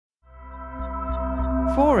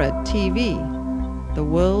FORA.tv. The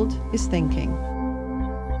world is thinking.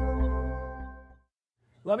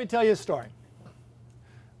 Let me tell you a story.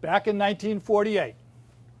 Back in 1948,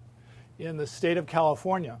 in the state of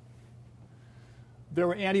California, there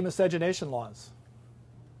were anti-miscegenation laws.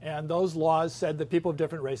 And those laws said that people of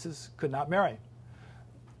different races could not marry.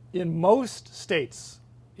 In most states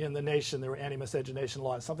in the nation, there were anti-miscegenation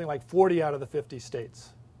laws, something like 40 out of the 50 states.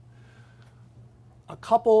 A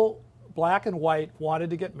couple, black and white, wanted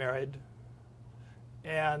to get married,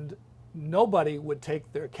 and nobody would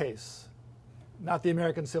take their case. Not the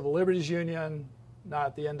American Civil Liberties Union,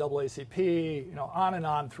 not the NAACP, on and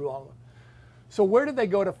on through all of them. So where did they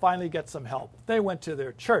go to finally get some help? They went to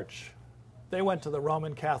their church. They went to the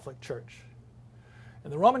Roman Catholic Church.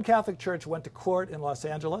 And the Roman Catholic Church went to court in Los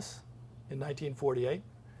Angeles in 1948,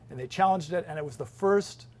 and they challenged it, and it was the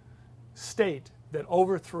first state that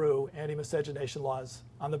overthrew anti-miscegenation laws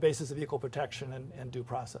on the basis of equal protection and due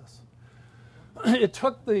process. It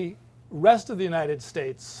took the rest of the United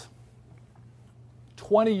States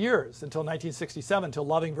 20 years until 1967, until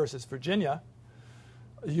Loving versus Virginia,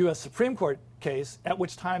 a U.S. Supreme Court case, at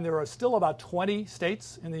which time there were still about 20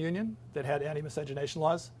 states in the Union that had anti-miscegenation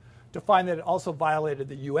laws, to find that it also violated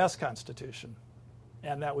the U.S. Constitution.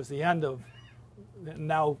 And that was the end of,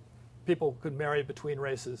 now people could marry between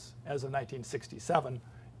races as of 1967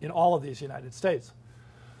 in all of these United States.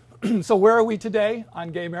 So where are we today on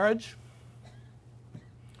gay marriage?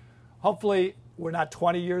 Hopefully we're not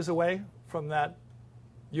 20 years away from that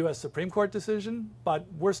U.S. Supreme Court decision, but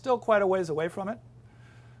we're still quite a ways away from it.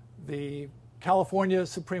 The California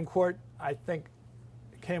Supreme Court, I think,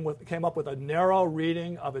 came up with a narrow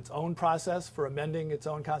reading of its own process for amending its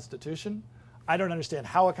own constitution. I don't understand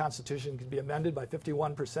how a constitution can be amended by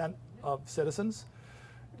 51% of citizens.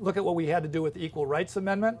 Look at what we had to do with the Equal Rights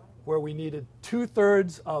Amendment, where we needed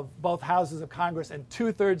 2/3 of both houses of Congress and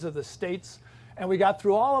 2/3 of the states. And we got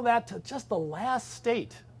through all of that to just the last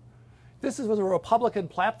state. This was a Republican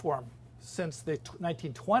platform since the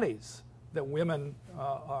 1920s, that women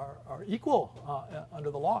are equal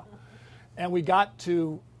under the law. And we got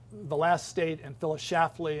to the last state, and Phyllis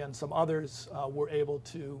Schlafly and some others were able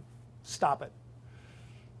to stop it.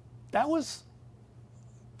 That was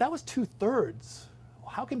 2/3.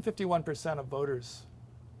 How can 51% of voters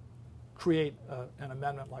create an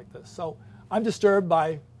amendment like this? So I'm disturbed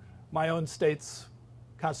by my own state's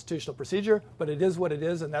constitutional procedure, but it is what it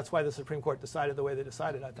is, and that's why the Supreme Court decided the way they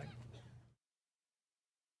decided, I think.